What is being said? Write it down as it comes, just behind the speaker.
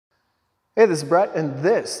Hey, this is Brett, and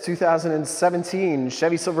this 2017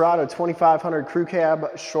 Chevy Silverado 2500 Crew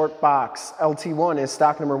Cab Short Box Lt1 is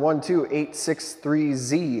stock number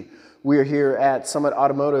 12863Z. We are here at Summit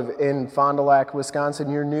Automotive in Fond du Lac, Wisconsin,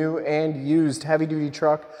 your new and used heavy-duty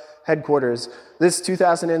truck headquarters. This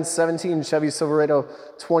 2017 Chevy Silverado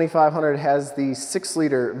 2500 has the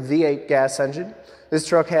 6-liter V8 gas engine. This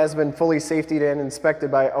truck has been fully safetied and inspected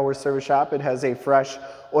by our service shop. It has a fresh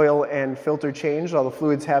oil and filter change. All the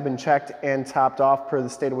fluids have been checked and topped off per the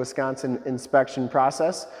state of Wisconsin inspection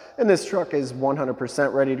process. And this truck is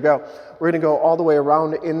 100% ready to go. We're gonna go all the way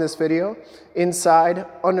around in this video, inside,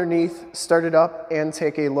 underneath, start it up, and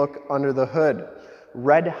take a look under the hood.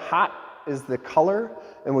 Red hot is the color,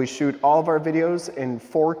 and we shoot all of our videos in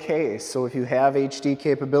 4K. So if you have HD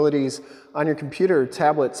capabilities on your computer,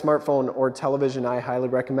 tablet, smartphone, or television, I highly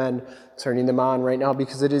recommend turning them on right now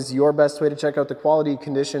because it is your best way to check out the quality,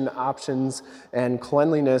 condition, options, and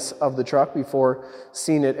cleanliness of the truck before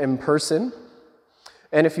seeing it in person.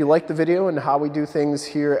 And if you like the video and how we do things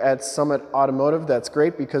here at Summit Automotive, that's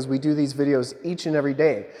great because we do these videos each and every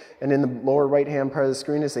day. And in the lower right-hand part of the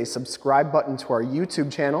screen is a subscribe button to our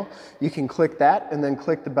YouTube channel. You can click that and then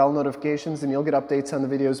click the bell notifications and you'll get updates on the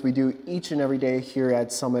videos we do each and every day here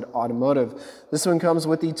at Summit Automotive. This one comes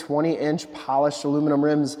with the 20-inch polished aluminum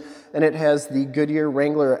rims, and it has the Goodyear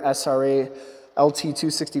Wrangler SRA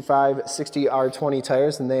LT265 60R20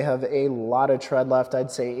 tires, and they have a lot of tread left. I'd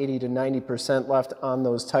say 80 to 90% left on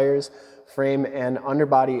those tires. Frame and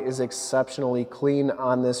underbody is exceptionally clean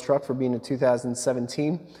on this truck for being a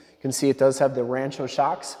 2017. You can see it does have the Rancho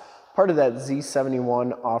shocks, part of that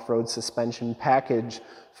Z71 off-road suspension package.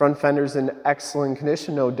 Front fender's in excellent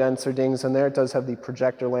condition, no dents or dings in there. It does have the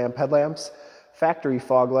projector lamp headlamps, factory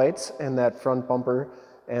fog lights, and that front bumper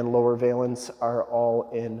and lower valence are all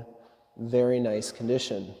in very nice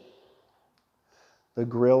condition. The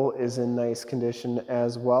grille is in nice condition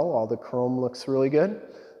as well. All the chrome looks really good.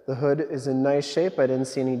 The hood is in nice shape. I didn't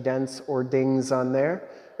see any dents or dings on there.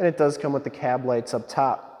 And it does come with the cab lights up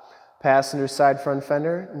top. Passenger side front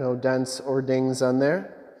fender, no dents or dings on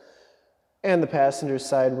there. And the passenger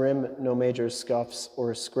side rim, no major scuffs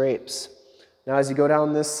or scrapes. Now as you go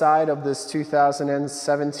down this side of this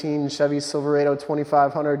 2017 Chevy Silverado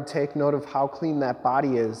 2500, take note of how clean that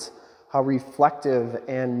body is, how reflective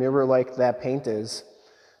and mirror-like that paint is.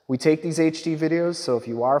 We take these HD videos, so if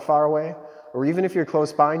you are far away, or even if you're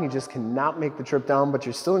close by and you just cannot make the trip down, but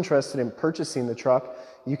you're still interested in purchasing the truck,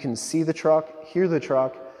 you can see the truck, hear the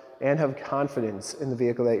truck, and have confidence in the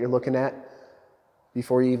vehicle that you're looking at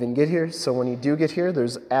before you even get here. So when you do get here,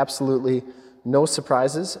 there's absolutely no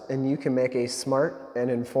surprises, and you can make a smart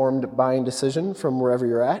and informed buying decision from wherever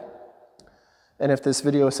you're at. And if this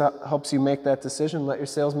video helps you make that decision, let your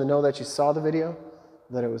salesman know that you saw the video,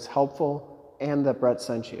 that it was helpful, and that Brett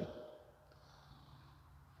sent you.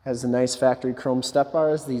 Has the nice factory chrome step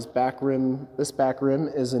bars. This back rim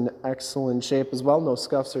is in excellent shape as well, no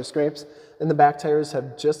scuffs or scrapes. And the back tires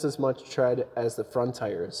have just as much tread as the front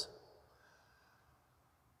tires.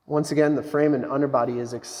 Once again, the frame and underbody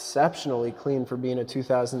is exceptionally clean for being a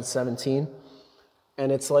 2017.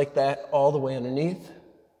 And it's like that all the way underneath.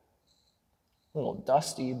 A little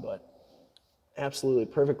dusty, but absolutely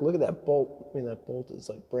perfect. Look at that bolt. I mean, that bolt is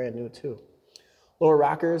like brand new too. Lower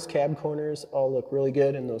rockers, cab corners all look really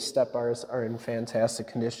good, and those step bars are in fantastic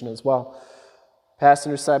condition as well.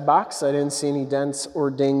 Passenger side box, I didn't see any dents or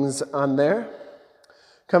dings on there.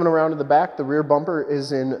 Coming around to the back, the rear bumper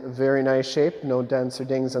is in very nice shape. No dents or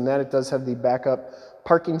dings on that. It does have the backup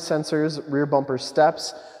parking sensors, rear bumper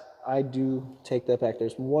steps. I do take that back.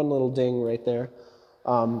 There's one little ding right there.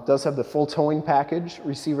 Does have the full towing package,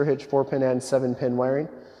 receiver hitch, 4-pin and 7-pin wiring.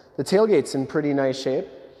 The tailgate's in pretty nice shape.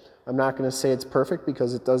 I'm not going to say it's perfect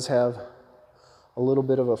because it does have a little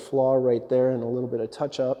bit of a flaw right there and a little bit of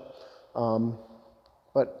touch up.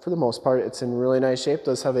 But for the most part, it's in really nice shape.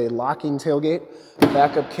 Does have a locking tailgate,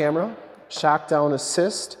 backup camera, shock down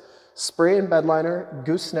assist, spray and bedliner,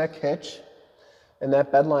 gooseneck hitch, and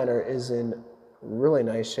that bedliner is in really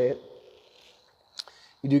nice shape.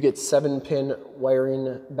 You do get 7-pin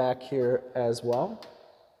wiring back here as well.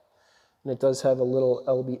 And it does have a little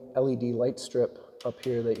LED light strip up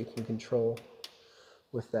here that you can control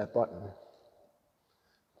with that button.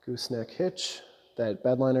 Gooseneck hitch. That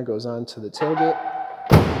bedliner goes on to the tailgate.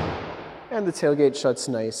 And the tailgate shuts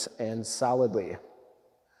nice and solidly.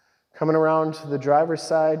 Coming around to the driver's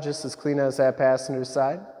side, just as clean as that passenger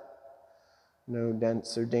side. No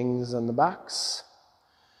dents or dings on the box.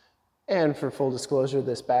 And for full disclosure,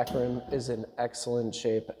 this back rim is in excellent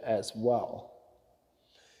shape as well.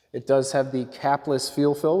 It does have the capless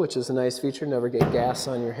fuel fill, which is a nice feature. Never get gas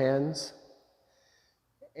on your hands.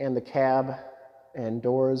 And the cab and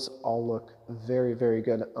doors all look very, very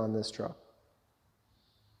good on this truck.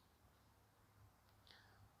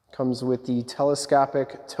 Comes with the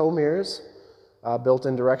telescopic tow mirrors,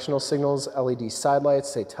 built-in directional signals, LED side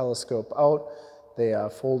lights. They telescope out. They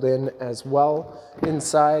fold in as well.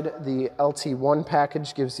 Inside, the Lt1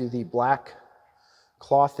 package gives you the black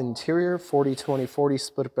cloth interior, 40-20-40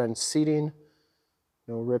 split bench seating.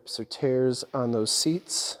 No rips or tears on those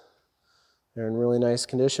seats. They're in really nice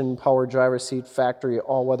condition. Power driver seat, factory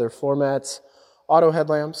all-weather floor mats, auto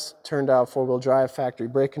headlamps, turned out four-wheel drive, factory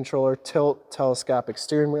brake controller, tilt, telescopic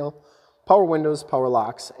steering wheel, power windows, power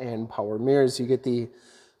locks, and power mirrors. You get the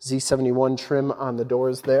Z71 trim on the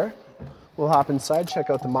doors there. We'll hop inside, check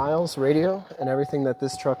out the miles, radio, and everything that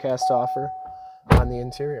this truck has to offer on the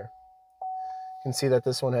interior. You can see that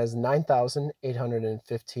this one has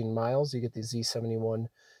 9,815 miles. You get the Z71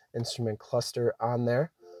 instrument cluster on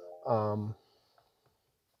there.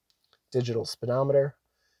 Digital speedometer,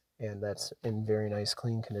 and that's in very nice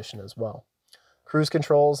clean condition as well. Cruise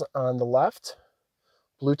controls on the left,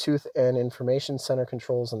 Bluetooth and information center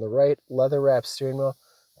controls on the right, leather wrapped steering wheel.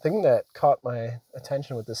 The thing that caught my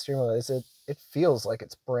attention with the steering wheel is it feels like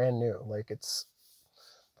it's brand new. Like the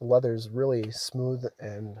leather's really smooth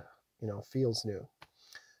and, you know, feels new.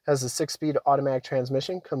 Has a 6-speed automatic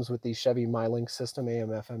transmission, comes with the Chevy MyLink system, AM,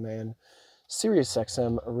 FM, and Sirius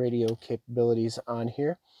XM radio capabilities on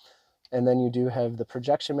here. And then you do have the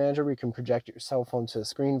projection manager where you can project your cell phone to the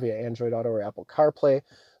screen via Android Auto or Apple CarPlay.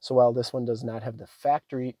 So while this one does not have the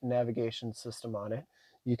factory navigation system on it,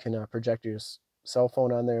 you can project your cell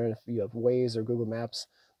phone on there. And if you have Waze or Google Maps,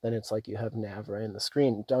 then it's like you have nav right in the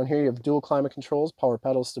screen. Down here you have dual climate controls, power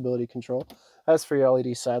pedal, stability control. That's for your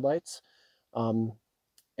LED side lights and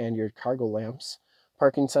your cargo lamps.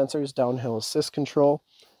 Parking sensors, downhill assist control.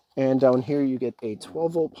 And down here you get a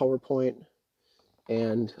 12-volt power point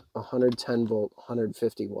and 110-volt,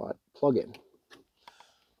 150-watt plug-in.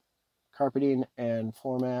 Carpeting and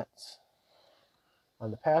floor mats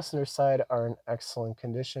on the passenger side are in excellent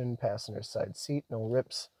condition. Passenger side seat, no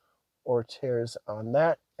rips or tears on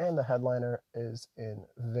that. And the headliner is in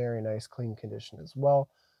very nice clean condition as well.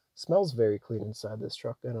 Smells very clean inside this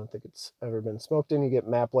truck. I don't think it's ever been smoked in. You get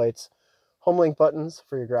map lights, HomeLink buttons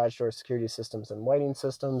for your garage door security systems and lighting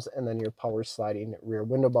systems, and then your power sliding rear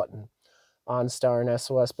window button. OnStar and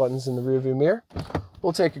SOS buttons in the rearview mirror.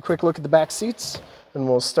 We'll take a quick look at the back seats and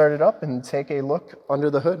we'll start it up and take a look under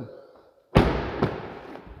the hood.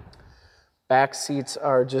 Back seats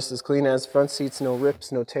are just as clean as front seats, no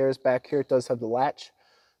rips, no tears. Back here it does have the latch,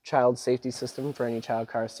 child safety system for any child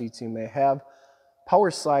car seats you may have. Power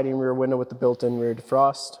sliding rear window with the built-in rear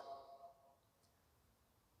defrost.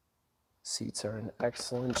 Seats are in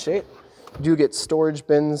excellent shape. You do get storage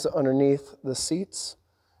bins underneath the seats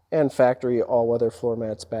and factory all-weather floor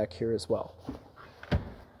mats back here as well.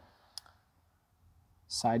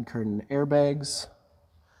 Side curtain airbags,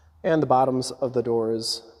 and the bottoms of the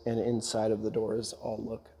doors and inside of the doors all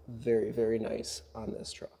look very, very nice on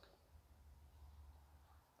this truck.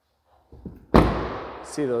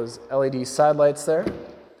 See those LED side lights there?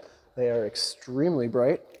 They are extremely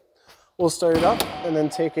bright. We'll start it up and then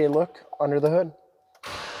take a look under the hood.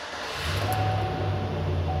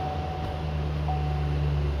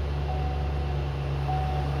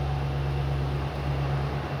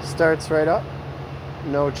 Starts right up.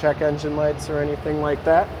 No check engine lights or anything like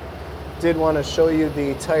that. Did want to show you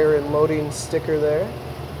the tire and loading sticker there,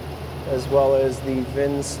 as well as the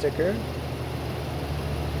VIN sticker.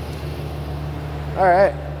 All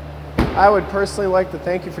right. I would personally like to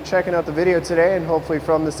thank you for checking out the video today, and hopefully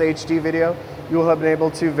from this HD video, you will have been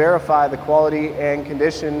able to verify the quality and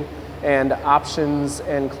condition and options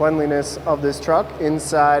and cleanliness of this truck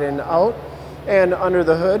inside and out. And under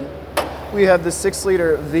the hood, we have the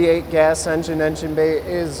 6-liter V8 gas engine. Engine bay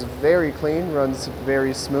is very clean, runs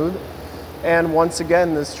very smooth. And once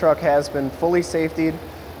again, this truck has been fully safetied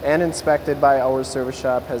and inspected by our service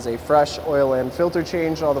shop, has a fresh oil and filter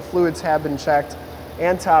change. All the fluids have been checked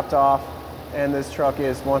and topped off, and this truck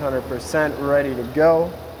is 100% ready to go.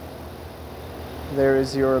 There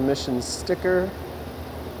is your emissions sticker.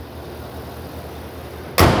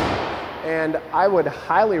 And I would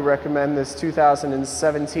highly recommend this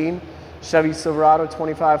 2017 Chevy Silverado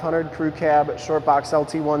 2500 Crew Cab Shortbox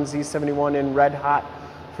Lt1 Z71 in red hot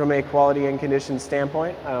from a quality and condition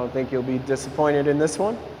standpoint. I don't think you'll be disappointed in this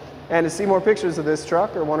one. And to see more pictures of this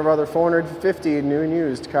truck or one of our other 450 new and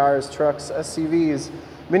used cars, trucks, SUVs,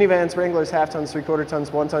 minivans, Wranglers, half tons, 3/4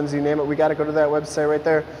 tons, 1 tons, you name it, we got to go to that website right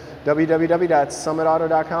there,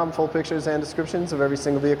 www.summitauto.com. Full pictures and descriptions of every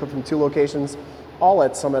single vehicle from 2 locations all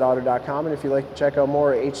at summitauto.com. And if you'd like to check out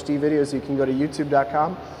more HD videos, you can go to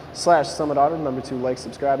youtube.com/summitauto. Remember to like,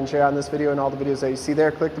 subscribe, and share on this video and all the videos that you see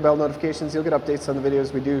there. Click the bell notifications. You'll get updates on the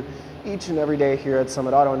videos we do each and every day here at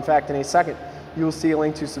Summit Auto. In fact, in a second, you will see a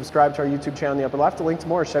link to subscribe to our YouTube channel in the upper left, a link to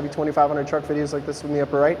more Chevy 2500 truck videos like this one in the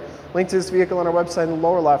upper right, link to this vehicle on our website in the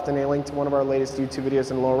lower left, and a link to one of our latest YouTube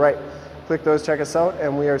videos in the lower right. Click those, check us out,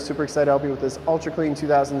 and we are super excited to help you with this ultra clean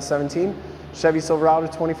 2017 Chevy Silverado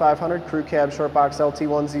 2500 Crew Cab Short Box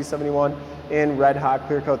Lt1 Z71 in red hot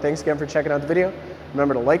clear coat. Thanks again for checking out the video.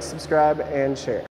 Remember to like, subscribe, and share.